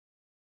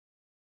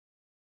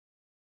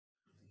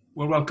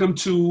Well, welcome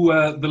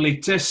to the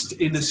latest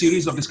in a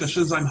series of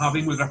discussions I'm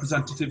having with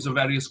representatives of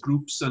various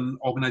groups and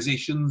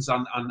organisations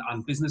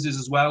and businesses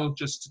as well,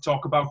 just to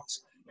talk about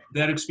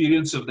their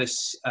experience of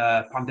this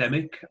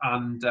pandemic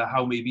and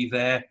how maybe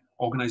their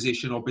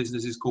organisation or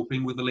business is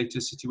coping with the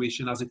latest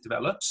situation as it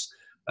develops.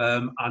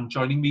 And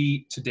joining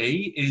me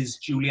today is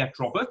Juliette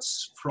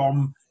Roberts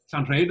from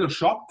Llanrhaedr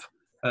shop,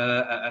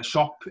 a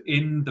shop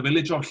in the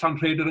village of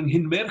Llanrhaedr yng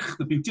Nghynmyrch,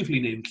 the beautifully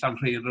named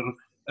Llanrhaedr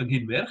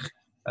yng Nghynmyrch,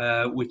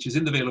 which is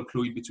in the Vale of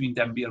Clwyd between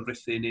Denbigh and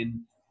Rhuthun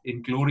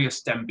in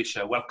glorious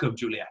Denbighshire. Welcome,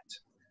 Juliette.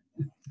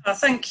 Oh,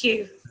 thank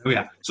you. Oh,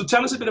 yeah. So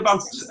tell us a bit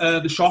about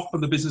the shop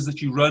and the business that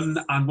you run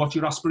and what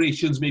your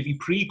aspirations maybe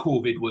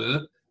pre-COVID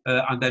were,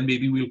 and then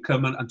maybe we'll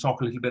come and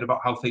talk a little bit about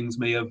how things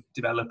may have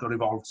developed or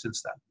evolved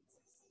since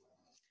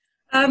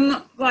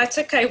then. Right,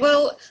 okay.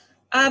 Well,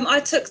 I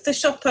took the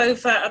shop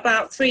over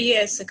about 3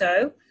 years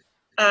ago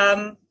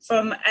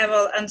from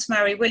Errol and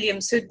Mary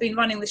Williams, who'd been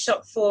running the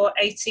shop for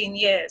 18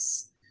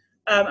 years.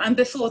 And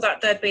before that,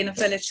 there'd been a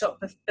village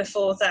shop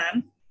before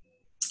then.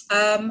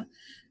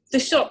 The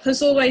shop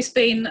has always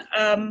been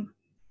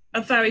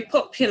a very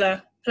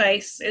popular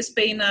place. It's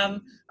been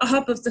a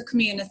hub of the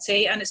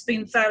community, and it's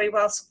been very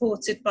well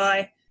supported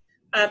by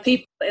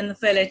people in the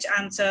village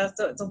and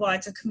the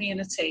wider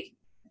community.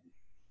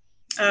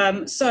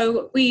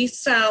 So we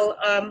sell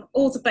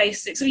all the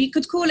basics. So you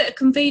could call it a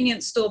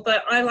convenience store,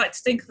 but I like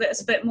to think of it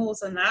as a bit more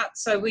than that.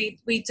 So we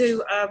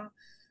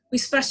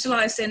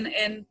specialise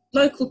in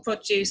local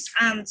produce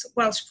and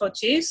Welsh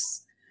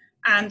produce,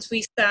 and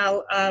we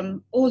sell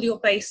all your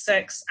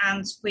basics,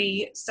 and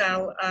we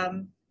sell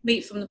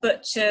meat from the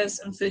butchers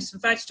and fruits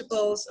and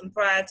vegetables and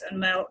bread and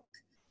milk,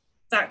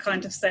 that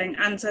kind of thing,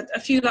 and a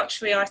few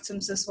luxury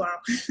items as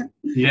well.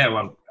 Yeah,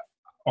 well,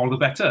 all the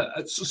better.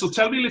 So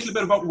tell me a little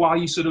bit about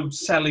why sort of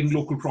selling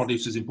local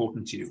produce is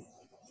important to you.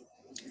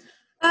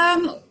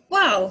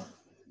 Well,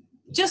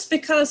 just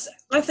because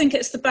I think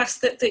it's the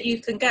best that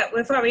you can get.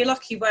 We're very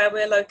lucky where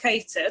we're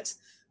located.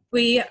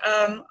 We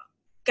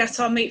get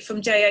our meat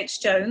from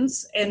J.H.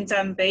 Jones in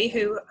Denbigh,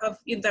 who have,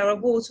 they're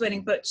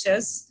award-winning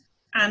butchers,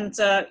 and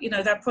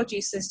their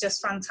produce is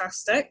just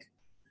fantastic.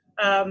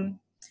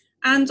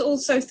 And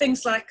also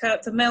things like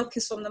the milk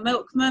is from the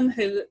milkman,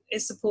 who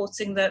is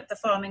supporting the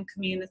farming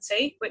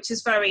community, which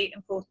is very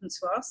important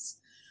to us.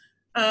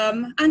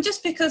 And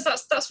just because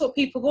that's what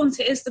people want,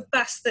 it is the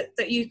best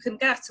that you can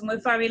get, and we're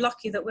very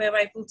lucky that we're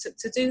able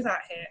to do that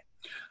here.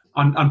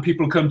 And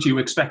people come to you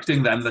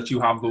expecting then that you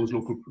have those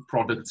local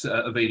products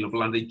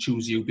available, and they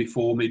choose you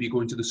before maybe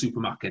going to the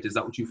supermarket. Is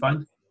that what you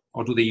find?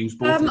 Or do they use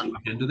both to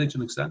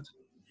an extent?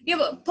 Yeah,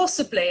 well,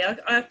 possibly.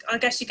 I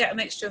guess you get a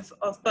mixture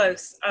of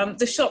both.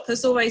 The shop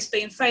has always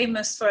been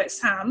famous for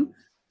its ham.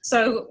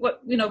 So,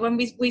 when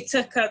we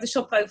took the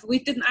shop over, we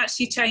didn't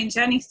actually change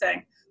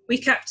anything. We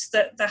kept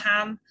the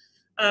ham.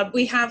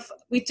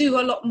 We do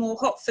a lot more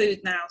hot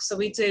food now. So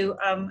we do,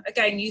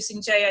 again,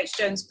 using J.H.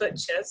 Jones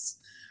Butchers.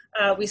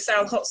 We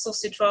sell hot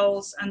sausage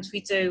rolls, and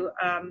we do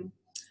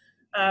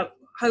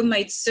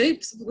homemade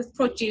soups with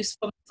produce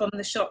from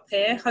the shop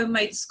here,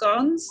 homemade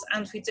scones,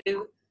 and we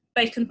do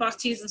bacon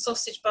butties and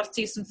sausage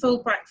butties and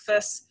full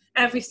breakfast,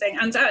 everything.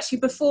 And actually,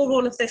 before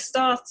all of this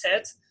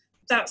started,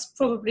 that's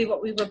probably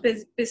what we were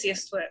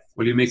busiest with.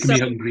 Well, you're making me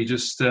hungry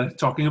just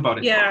talking about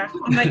it. Yeah,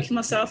 I'm making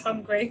myself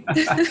hungry.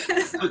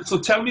 So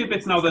tell me a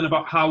bit now then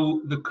about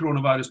how the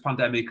coronavirus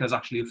pandemic has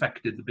actually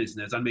affected the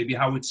business, and maybe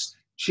how it's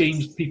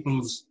changed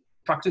people's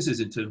practices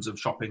in terms of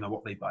shopping and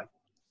what they buy.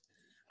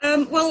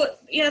 Well,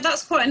 yeah,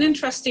 that's quite an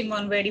interesting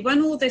one, really.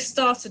 When all this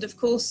started, of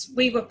course,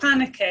 we were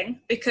panicking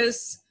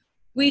because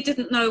we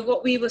didn't know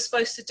what we were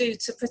supposed to do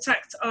to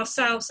protect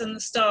ourselves and the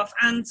staff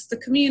and the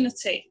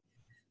community.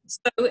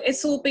 So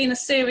it's all been a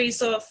series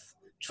of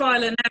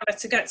trial and error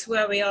to get to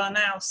where we are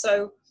now.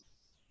 So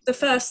the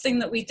first thing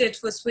that we did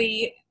was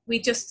we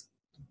just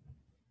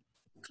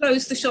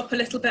closed the shop a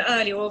little bit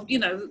earlier, or,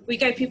 we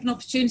gave people an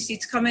opportunity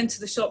to come into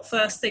the shop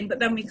first thing, but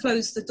then we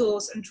closed the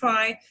doors and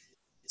try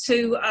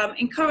to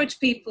encourage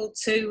people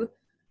to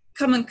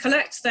come and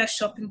collect their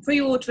shopping,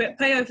 pre-order it,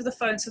 pay over the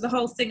phone, so the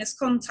whole thing is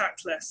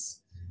contactless.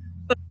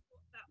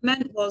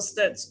 Meant was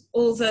that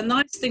all the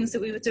nice things that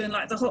we were doing,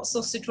 like the hot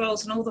sausage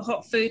rolls and all the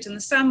hot food and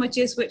the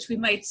sandwiches, which we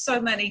made so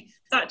many,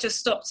 that just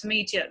stopped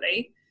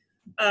immediately.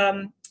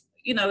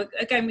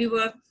 Again, we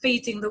were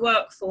feeding the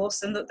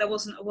workforce, and that there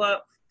wasn't a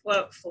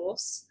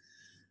workforce.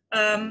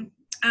 And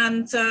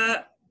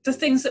the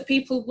things that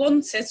people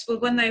wanted were,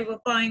 when they were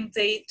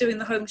doing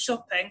the home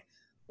shopping,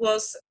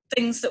 was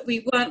things that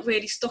we weren't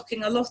really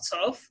stocking a lot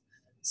of.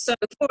 So,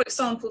 for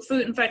example,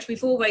 fruit and veg,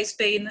 we've always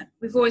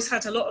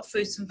had a lot of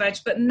fruit and veg,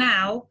 but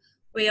now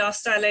we are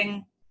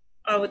selling,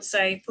 I would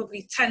say,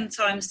 probably 10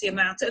 times the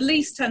amount, at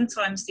least 10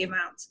 times the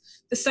amount.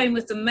 The same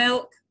with the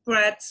milk,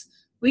 bread.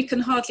 We can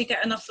hardly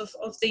get enough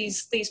of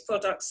these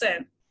products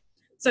in.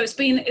 So it's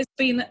been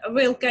a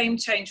real game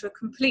changer, a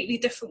completely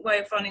different way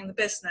of running the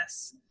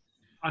business.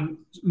 And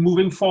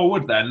moving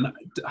forward then,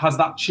 has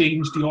that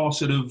changed your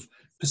sort of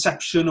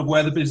perception of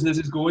where the business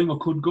is going or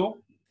could go?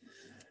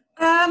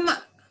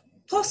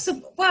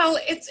 Possible. Well,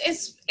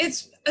 it's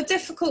a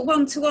difficult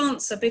one to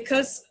answer,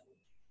 because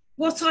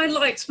what I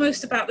liked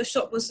most about the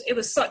shop was it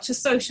was such a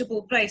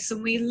sociable place,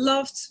 and we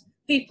loved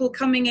people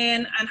coming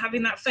in and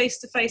having that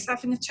face-to-face,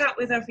 having a chat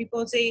with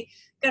everybody,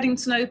 getting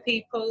to know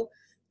people.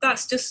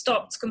 That's just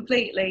stopped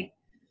completely.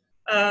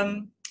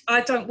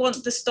 I don't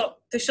want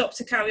the shop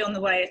to carry on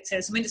the way it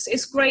is. I mean,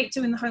 it's great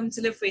doing the home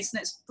deliveries,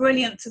 and it's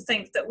brilliant to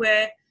think that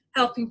we're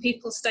helping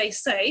people stay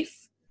safe.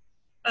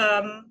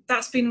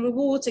 That's been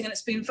rewarding, and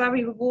it's been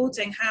very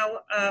rewarding how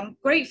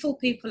grateful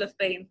people have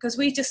been, because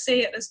we just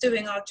see it as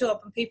doing our job,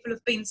 and people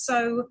have been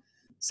so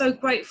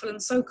grateful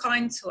and so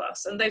kind to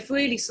us, and they've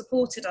really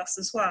supported us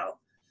as well.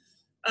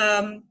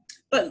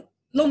 But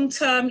long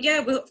term, yeah,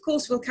 of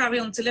course we'll carry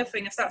on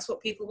delivering if that's what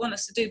people want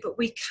us to do, but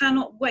we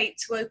cannot wait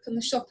to open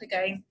the shop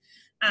again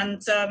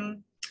and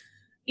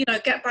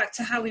get back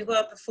to how we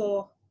were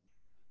before.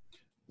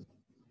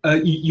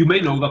 You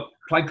may know that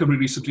Plaid Cymru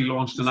recently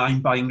launched an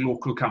I'm Buying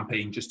Local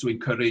campaign just to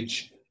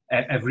encourage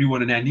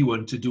everyone and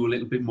anyone to do a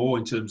little bit more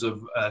in terms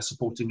of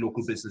supporting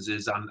local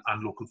businesses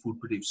and local food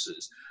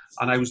producers.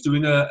 And I was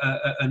doing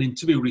an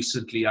interview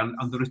recently,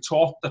 and the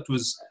retort that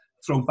was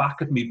thrown back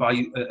at me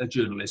by a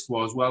journalist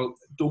was, well,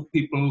 don't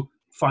people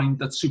find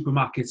that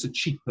supermarkets are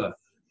cheaper?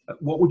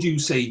 What would you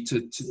say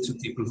to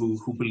people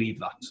who believe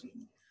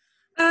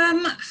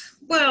that?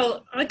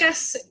 Well, I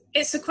guess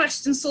it's a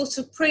question sort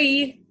of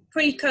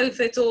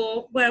pre-COVID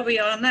or where we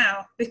are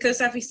now,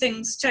 because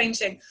everything's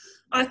changing.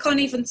 I can't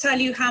even tell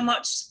you how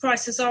much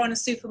prices are in a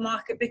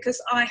supermarket, because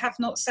I have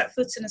not set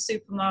foot in a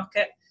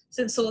supermarket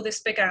since all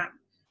this began.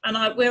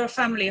 And we're a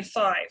family of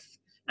 5,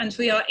 and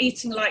we are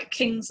eating like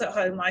kings at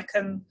home. I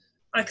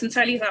can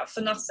tell you that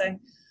for nothing.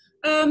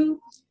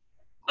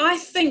 I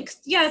think,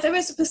 yeah, there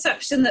is a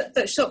perception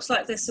that shops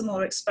like this are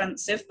more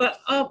expensive, but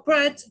our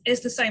bread is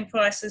the same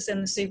price as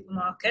in the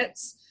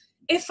supermarkets.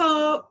 If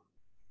our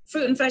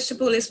fruit and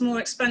vegetable is more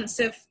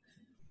expensive,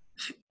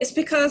 it's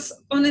because,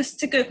 honest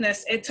to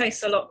goodness, it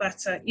tastes a lot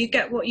better. You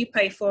get what you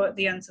pay for at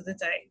the end of the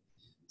day.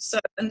 So,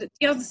 and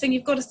the other thing,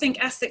 you've got to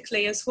think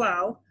ethically as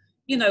well.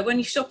 You know, when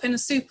you shop in a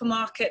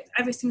supermarket,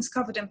 everything's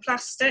covered in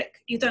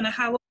plastic. You don't know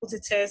how old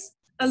it is.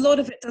 A lot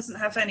of it doesn't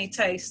have any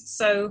taste.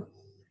 So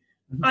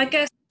I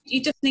guess you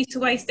just need to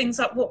weigh things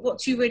up. What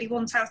do you really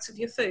want out of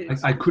your food?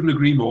 I couldn't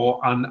agree more.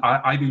 And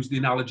I've used the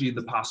analogy in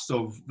the past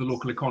of the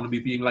local economy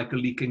being like a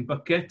leaking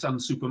bucket, and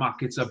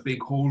supermarkets are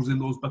big holes in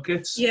those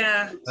buckets.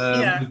 Yeah.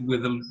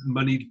 With the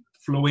money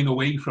flowing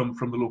away from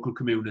the local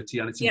community.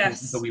 And it's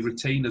important that we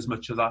retain as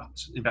much of that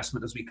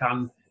investment as we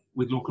can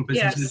with local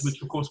businesses,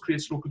 which of course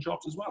creates local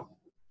jobs as well.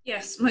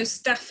 Yes,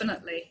 most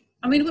definitely.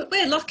 I mean,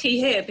 we're lucky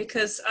here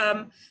because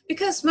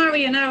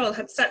Mary and Errol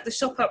had set the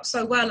shop up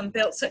so well and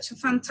built such a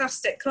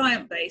fantastic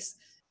client base.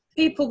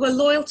 People were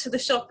loyal to the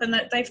shop, and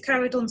that they've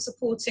carried on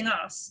supporting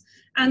us.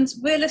 And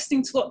we're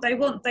listening to what they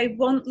want. They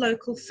want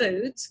local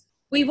food.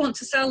 We want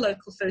to sell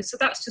local food. So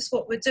that's just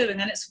what we're doing.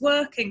 And it's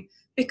working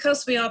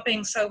because we are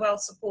being so well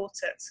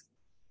supported.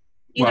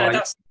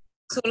 That's what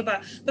it's all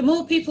about. The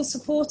more people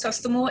support us,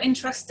 the more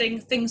interesting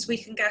things we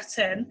can get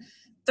in.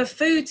 The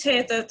food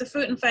here, the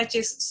fruit and veg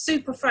is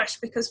super fresh,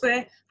 because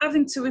we're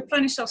having to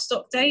replenish our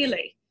stock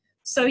daily.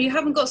 So you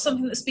haven't got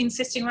something that's been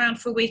sitting around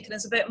for a week and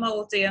is a bit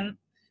mouldy, and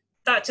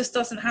that just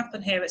doesn't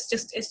happen here. It's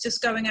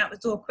just going out the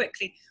door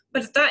quickly.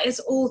 But that is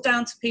all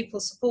down to people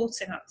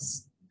supporting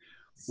us.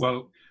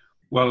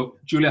 Well,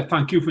 Juliette,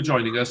 thank you for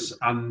joining us,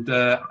 and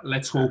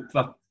let's hope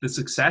that the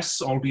success,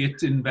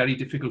 albeit in very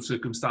difficult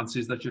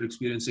circumstances that you're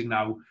experiencing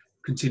now,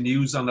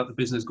 continues, and that the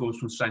business goes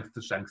from strength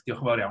to strength. Diolch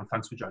yn fawr iawn.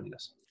 Thanks for joining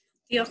us.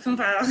 Diolch yn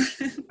fawr.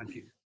 Thank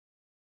you.